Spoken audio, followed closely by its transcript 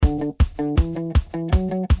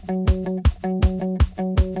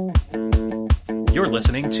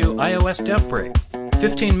listening to iOS Dev Break,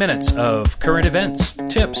 15 minutes of current events,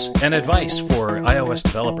 tips, and advice for iOS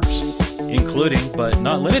developers, including, but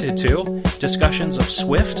not limited to, discussions of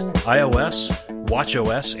Swift, iOS,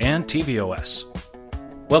 watchOS, and tvOS.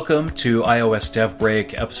 Welcome to iOS Dev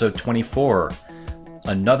Break, episode 24,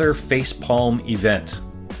 another Facepalm event.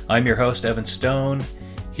 I'm your host, Evan Stone,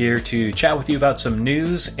 here to chat with you about some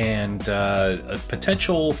news and a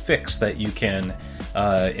potential fix that you can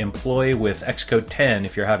employ with Xcode 10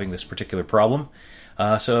 if you're having this particular problem.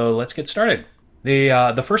 So let's get started.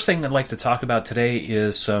 The first thing I'd like to talk about today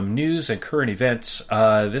is some news and current events.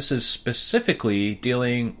 This is specifically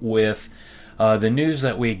dealing with the news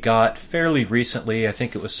that we got fairly recently. I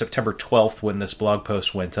think it was September 12th when this blog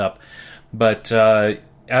post went up. But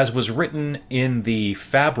as was written in the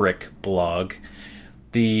Fabric blog,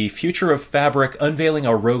 the future of Fabric, unveiling a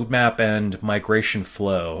roadmap and migration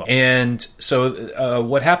flow. And so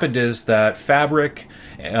what happened is that Fabric,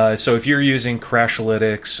 so if you're using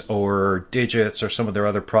Crashlytics or Digits or some of their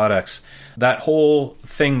other products, that whole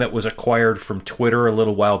thing that was acquired from Twitter a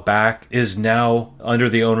little while back is now under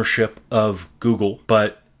the ownership of Google,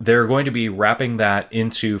 but they're going to be wrapping that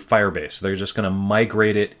into Firebase. They're just going to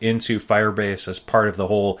migrate it into Firebase as part of the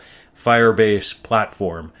whole Firebase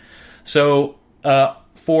platform. So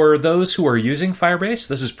for those who are using Firebase,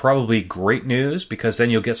 this is probably great news because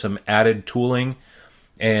then you'll get some added tooling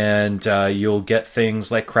and you'll get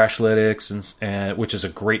things like Crashlytics, and which is a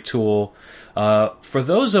great tool. For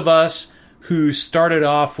those of us who started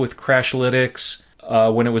off with Crashlytics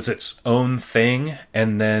when it was its own thing,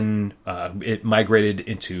 and then it migrated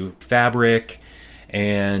into Fabric,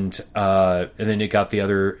 and then you got the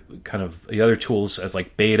other tools as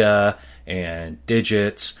like Beta and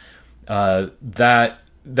Digits.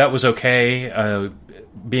 That was okay.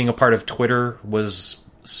 Being a part of Twitter was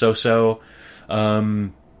so-so.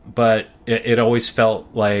 But it always felt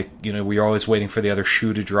like, we were always waiting for the other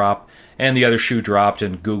shoe to drop, and the other shoe dropped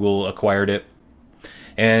and Google acquired it.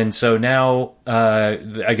 And so now,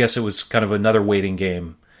 I guess it was kind of another waiting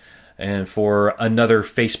game and for another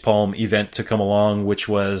Facepalm event to come along, which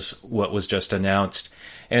was what was just announced.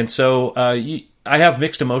 And so, I have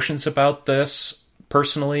mixed emotions about this.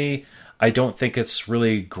 Personally, I don't think it's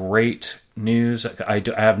really great news. I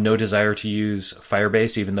have no desire to use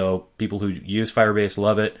Firebase, even though people who use Firebase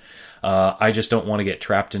love it. I just don't want to get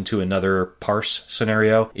trapped into another Parse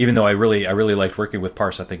scenario. Even though I really liked working with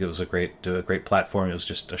Parse, I think it was a great platform. It was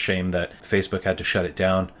just a shame that Facebook had to shut it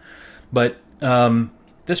down. But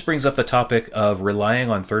this brings up the topic of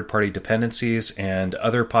relying on third-party dependencies, and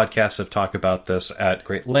other podcasts have talked about this at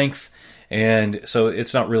great length. And so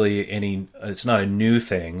it's not a new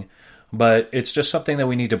thing, but it's just something that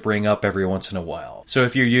we need to bring up every once in a while. So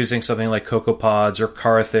if you're using something like CocoaPods or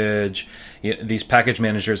Carthage, these package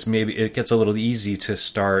managers, maybe it gets a little easy to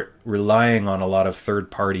start relying on a lot of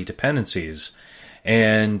third-party dependencies.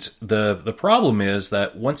 And the problem is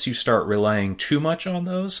that once you start relying too much on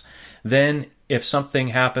those, then if something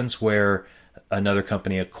happens where another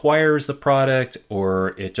company acquires the product,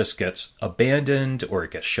 or it just gets abandoned, or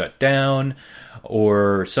it gets shut down,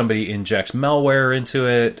 or somebody injects malware into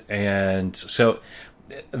it. And so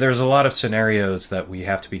there's a lot of scenarios that we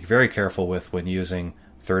have to be very careful with when using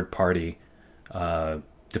third-party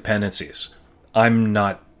dependencies. I'm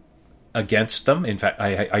not against them. In fact,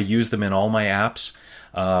 I use them in all my apps.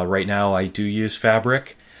 Right now, I do use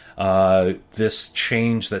Fabric. This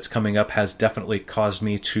change that's coming up has definitely caused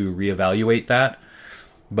me to reevaluate that.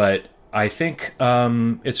 But I think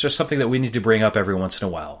it's just something that we need to bring up every once in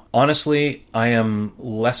a while. Honestly, I am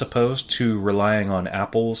less opposed to relying on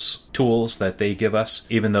Apple's tools that they give us,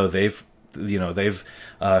 even though they've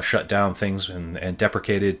shut down things and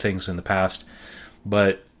deprecated things in the past.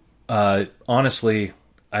 But honestly,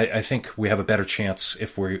 I think we have a better chance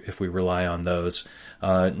if we rely on those.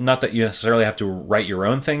 Not that you necessarily have to write your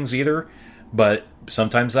own things either, but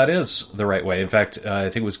sometimes that is the right way. In fact, I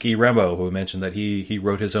think it was Guy Rembo who mentioned that he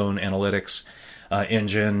wrote his own analytics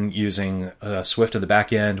engine using Swift in the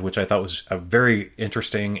back end, which I thought was very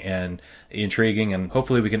interesting and intriguing, and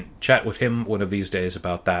hopefully we can chat with him one of these days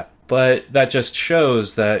about that. But that just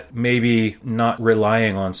shows that maybe not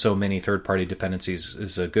relying on so many third-party dependencies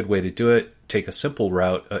is a good way to do it. Take a simple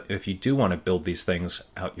route if you do want to build these things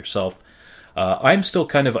out yourself. I'm still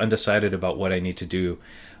kind of undecided about what I need to do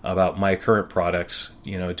about my current products.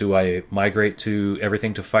 Do I migrate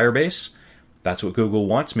everything to Firebase? That's what Google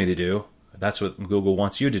wants me to do. That's what Google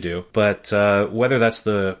wants you to do. But whether that's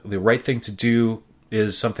the right thing to do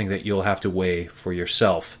is something that you'll have to weigh for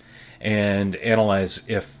yourself and analyze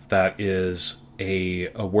if that is a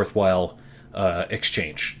worthwhile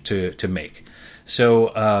exchange to make.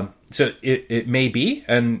 So it may be,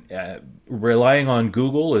 and relying on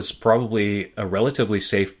Google is probably a relatively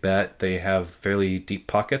safe bet. They have fairly deep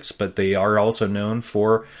pockets, but they are also known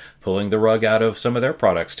for pulling the rug out of some of their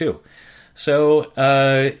products too. So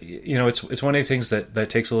it's one of the things that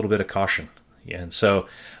takes a little bit of caution. And so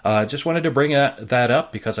just wanted to bring that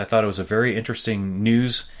up because I thought it was a very interesting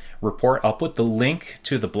news report. I'll put the link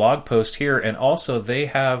to the blog post here, and also they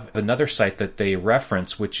have another site that they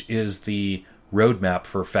reference, which is the roadmap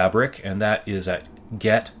for Fabric, and that is at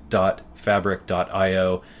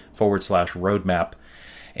get.fabric.io/roadmap.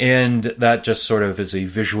 And that just sort of is a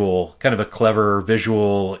visual, kind of a clever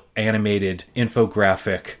visual animated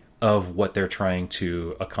infographic of what they're trying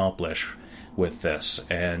to accomplish with this.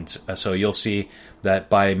 And so you'll see that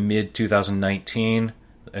by mid-2019,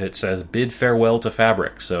 it says bid farewell to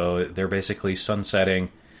Fabric. So they're basically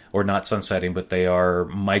sunsetting, or not sunsetting, but they are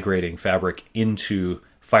migrating Fabric into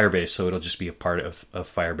Firebase, so it'll just be a part of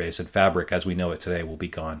Firebase, and Fabric as we know it today will be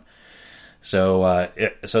gone. So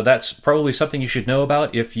so that's probably something you should know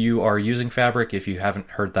about if you are using Fabric, if you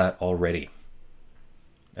haven't heard that already.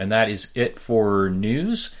 And that is it for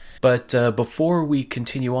news. But before we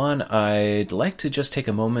continue on, I'd like to just take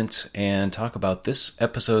a moment and talk about this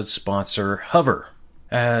episode's sponsor, Hover.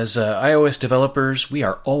 As iOS developers, we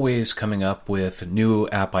are always coming up with new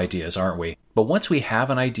app ideas, aren't we? But once we have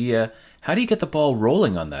an idea, how do you get the ball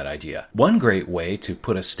rolling on that idea? One great way to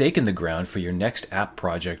put a stake in the ground for your next app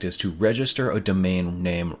project is to register a domain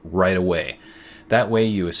name right away. That way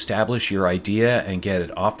you establish your idea and get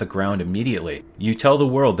it off the ground immediately. You tell the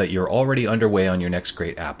world that you're already underway on your next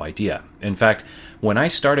great app idea. In fact, when I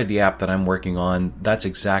started the app that I'm working on, that's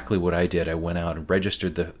exactly what I did. I went out and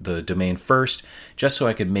registered the domain first, just so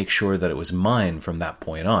I could make sure that it was mine from that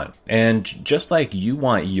point on. And just like you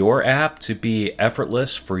want your app to be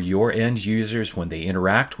effortless for your end users when they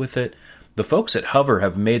interact with it, the folks at Hover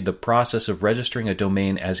have made the process of registering a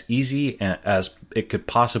domain as easy as it could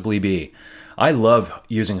possibly be. I love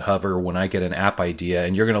using Hover when I get an app idea,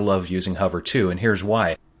 and you're going to love using Hover too, and here's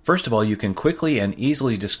why. First of all, you can quickly and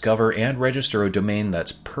easily discover and register a domain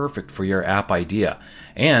that's perfect for your app idea.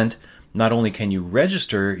 And not only can you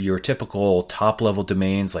register your typical top-level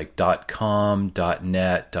domains like .com,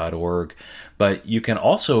 .net, .org, but you can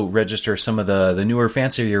also register some of the newer,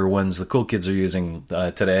 fancier ones the cool kids are using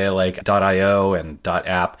today, like .io and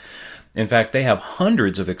 .app. In fact, they have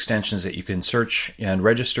hundreds of extensions that you can search and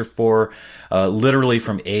register for, literally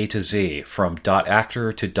from A to Z, from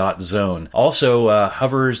 .actor to .zone. Also,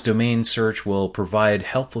 Hover's domain search will provide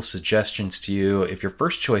helpful suggestions to you if your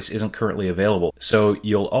first choice isn't currently available, so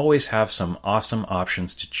you'll always have some awesome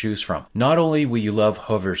options to choose from. Not only will you love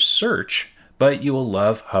Hover's search, but you will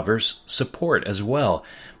love Hover's support as well.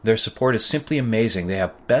 Their support is simply amazing. They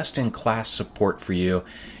have best-in-class support for you.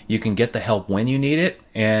 You can get the help when you need it,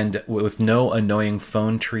 and with no annoying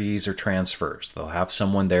phone trees or transfers. They'll have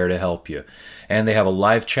someone there to help you. And they have a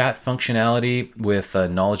live chat functionality with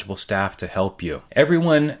knowledgeable staff to help you.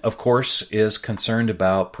 Everyone, of course, is concerned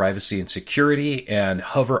about privacy and security, and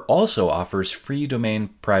Hover also offers free domain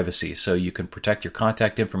privacy, so you can protect your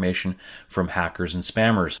contact information from hackers and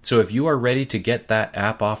spammers. So if you are ready to get that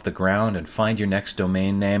app off the ground and find your next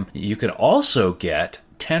domain name, you can also get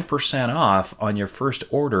 10% off on your first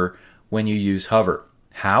order when you use Hover.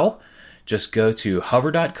 How? Just go to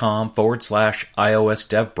hover.com/iOS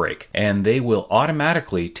DevBreak, and they will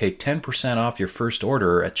automatically take 10% off your first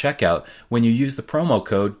order at checkout when you use the promo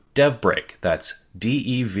code DevBreak. That's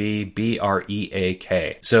DEVBREAK.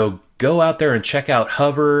 So go out there and check out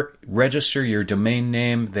Hover, register your domain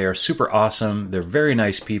name. They are super awesome. They're very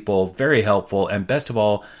nice people, very helpful, and best of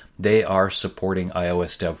all, they are supporting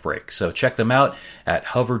iOS DevBreak. So check them out at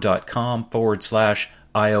hover.com/iOS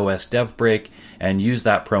DevBreak and use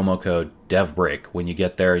that promo code DevBreak when you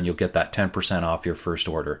get there, and you'll get that 10% off your first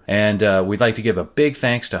order. And we'd like to give a big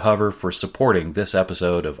thanks to Hover for supporting this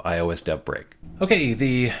episode of iOS DevBreak. Okay,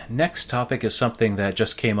 the next topic is something that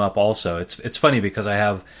just came up also. It's funny because I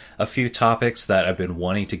have a few topics that I've been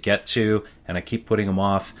wanting to get to, and I keep putting them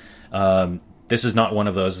off. This is not one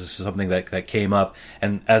of those. This is something that came up,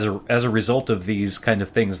 and as a result of these kind of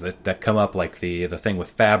things that come up, like the thing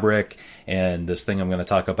with Fabric and this thing I'm going to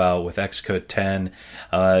talk about with Xcode 10,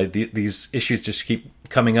 these issues just keep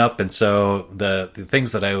coming up, and so the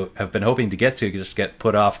things that I have been hoping to get to just get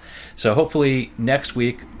put off. So hopefully next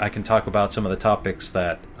week I can talk about some of the topics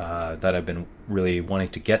that I've been really wanting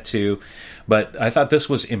to get to, but I thought this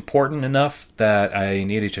was important enough that I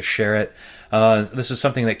needed to share it. This is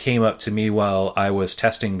something that came up to me while I was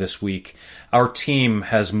testing this week. Our team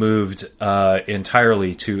has moved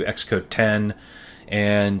entirely to Xcode 10,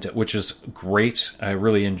 and which is great. I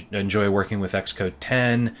really enjoy working with Xcode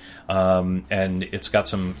 10, and it's got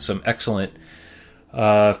some excellent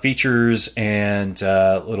features and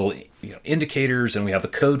little indicators, and we have the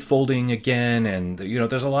code folding again, and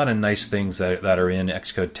there's a lot of nice things that are in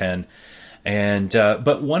Xcode 10. And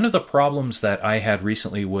but one of the problems that I had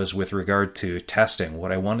recently was with regard to testing.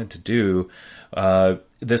 What I wanted to do,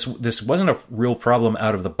 this wasn't a real problem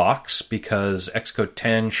out of the box because Xcode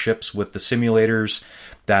 10 ships with the simulators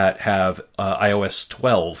that have iOS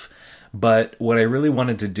 12. But what I really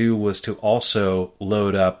wanted to do was to also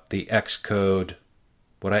load up the Xcode.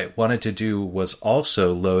 What I wanted to do was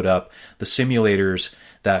also load up the simulators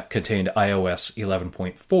that contained iOS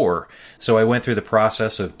 11.4. So I went through the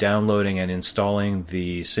process of downloading and installing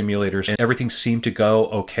the simulators, and everything seemed to go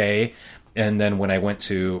okay. And then when I went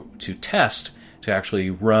to test, to actually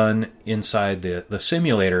run inside the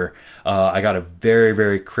simulator, I got a very,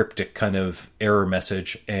 very cryptic kind of error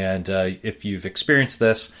message. And if you've experienced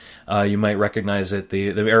this, you might recognize it.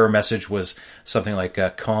 The error message was something like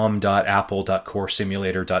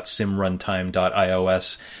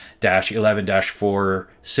com.apple.coresimulator.simruntime.ios-11-4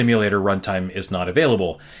 simulator runtime is not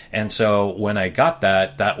available. And so when I got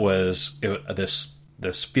that was this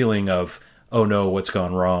feeling of, oh no, what's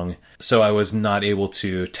gone wrong? So I was not able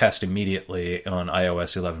to test immediately on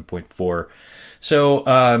iOS 11.4. So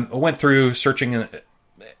I went through searching.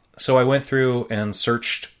 So I went through and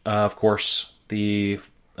searched, of course, the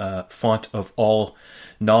font of all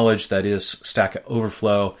knowledge that is Stack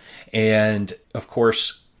Overflow, and of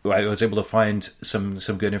course I was able to find some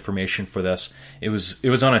good information for this. It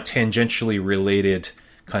was on a tangentially related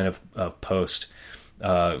kind of post.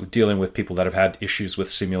 Dealing with people that have had issues with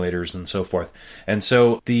simulators and so forth. And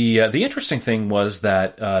so the interesting thing was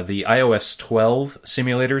that the iOS 12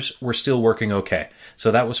 simulators were still working okay. So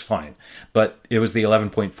that was fine. But it was the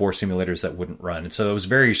 11.4 simulators that wouldn't run. And so it was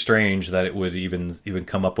very strange that it would even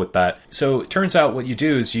come up with that. So it turns out what you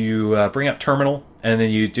do is you bring up terminal, and then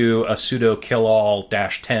you do a sudo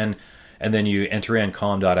killall-10, and then you enter in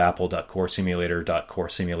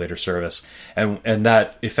com.apple.coresimulator.coresimulator service, and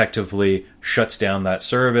that effectively shuts down that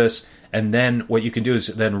service. And then what you can do is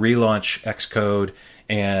then relaunch Xcode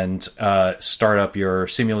and start up your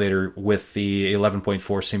simulator with the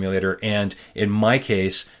 11.4 simulator. And in my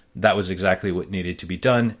case, that was exactly what needed to be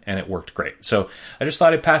done, and it worked great. So I just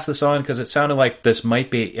thought I'd pass this on because it sounded like this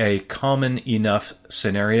might be a common enough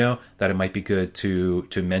scenario that it might be good to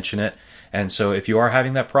mention it. And so if you are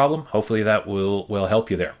having that problem, hopefully that will help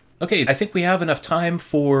you there. Okay, I think we have enough time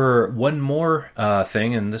for one more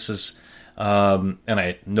thing, and this is, and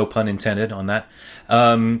I no pun intended on that,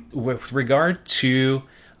 with regard to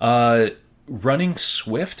running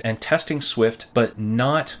Swift and testing Swift, but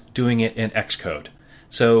not doing it in Xcode.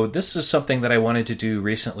 So this is something that I wanted to do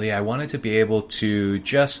recently. I wanted to be able to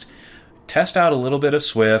just test out a little bit of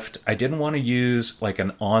Swift. I didn't want to use like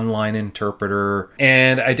an online interpreter,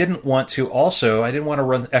 and I didn't want to run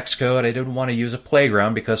Xcode. I didn't want to use a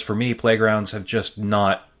playground because for me, playgrounds have just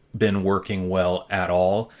not been working well at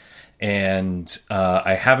all. And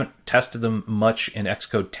I haven't tested them much in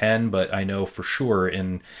Xcode 10, but I know for sure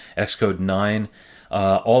in Xcode 9,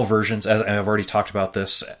 all versions, as I've already talked about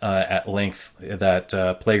this at length,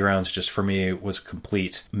 that playgrounds just for me was a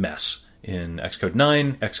complete mess. In Xcode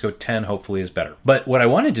 9, Xcode 10 hopefully is better. But what I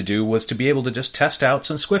wanted to do was to be able to just test out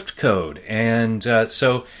some Swift code. And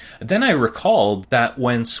so then I recalled that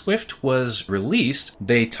when Swift was released,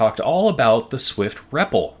 they talked all about the Swift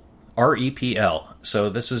REPL, R-E-P-L.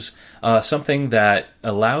 So this is something that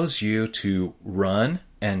allows you to run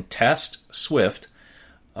and test Swift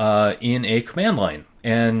in a command line.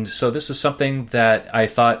 And so this is something that I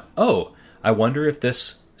thought, I wonder if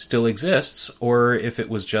this still exists or if it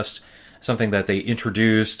was just something that they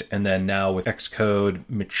introduced, and then now with Xcode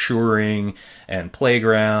maturing and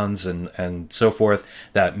playgrounds and so forth,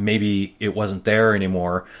 that maybe it wasn't there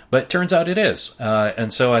anymore. But it turns out it is.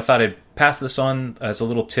 And so I thought I'd pass this on as a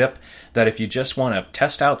little tip that if you just want to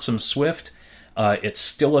test out some Swift, it's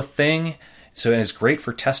still a thing. So it's great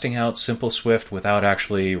for testing out simple Swift without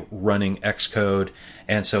actually running Xcode.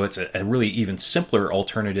 And so it's a really even simpler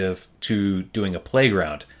alternative to doing a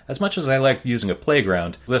playground. As much as I like using a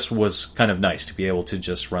playground, this was kind of nice to be able to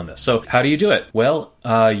just run this. So how do you do it? Well,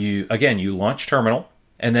 you launch terminal,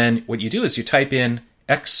 and then what you do is you type in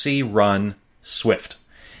xc-run Swift.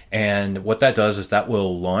 And what that does is that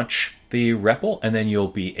will launch the REPL, and then you'll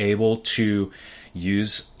be able to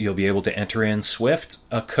enter in Swift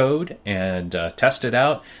code and test it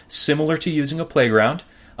out, similar to using a playground.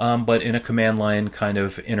 but in a command line kind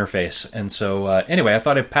of interface. And so anyway, I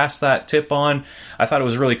thought I'd pass that tip on. I thought it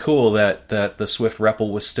was really cool that the Swift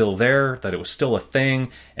REPL was still there, that it was still a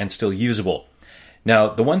thing and still usable. Now,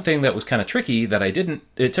 the one thing that was kind of tricky that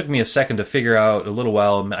it took me a second to figure out, a little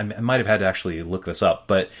while, I might have had to actually look this up,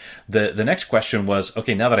 but the next question was,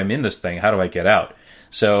 okay, now that I'm in this thing, how do I get out?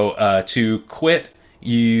 So to quit,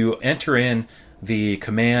 you enter in the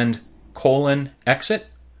command :exit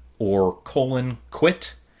or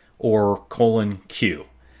 :quit or :q.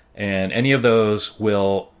 And any of those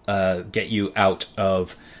will get you out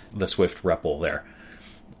of the Swift REPL there.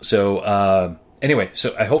 So anyway,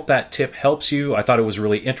 so I hope that tip helps you. I thought it was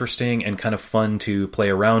really interesting and kind of fun to play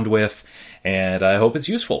around with, and I hope it's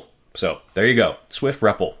useful. So there you go, Swift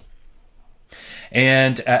REPL.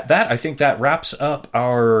 And at that, I think that wraps up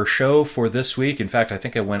our show for this week. In fact, I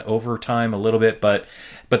think I went over time a little bit, but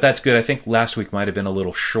that's good. I think last week might have been a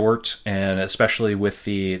little short, and especially with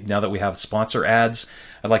now that we have sponsor ads,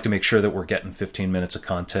 I'd like to make sure that we're getting 15 minutes of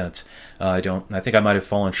content. I think I might have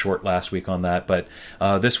fallen short last week on that, but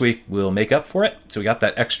this week we'll make up for it. So we got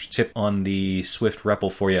that extra tip on the Swift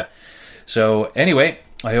REPL for you. So anyway,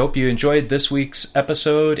 I hope you enjoyed this week's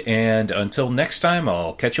episode, and until next time,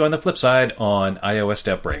 I'll catch you on the flip side on iOS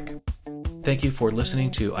Dev Break. Thank you for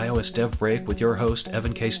listening to iOS Dev Break with your host,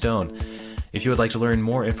 Evan K. Stone. If you would like to learn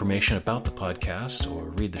more information about the podcast,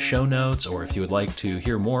 or read the show notes, or if you would like to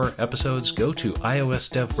hear more episodes, go to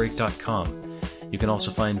iosdevbreak.com. You can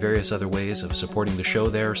also find various other ways of supporting the show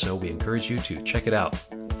there, so we encourage you to check it out.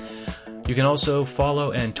 You can also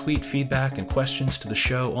follow and tweet feedback and questions to the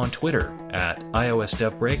show on Twitter at iOS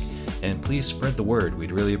Dev Break, and please spread the word.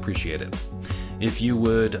 We'd really appreciate it. If you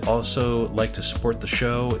would also like to support the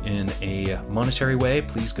show in a monetary way,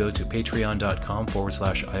 please go to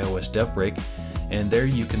patreon.com/iOS Dev Break, and there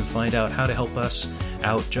you can find out how to help us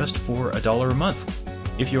out just for $1 a month.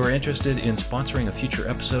 If you are interested in sponsoring a future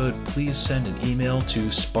episode, please send an email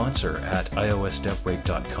to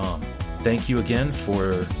sponsor@iosdevbreak.com. Thank you again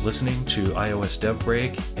for listening to iOS Dev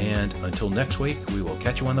Break, and until next week, we will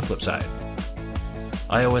catch you on the flip side.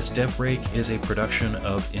 iOS Dev Break is a production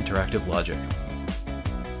of Interactive Logic.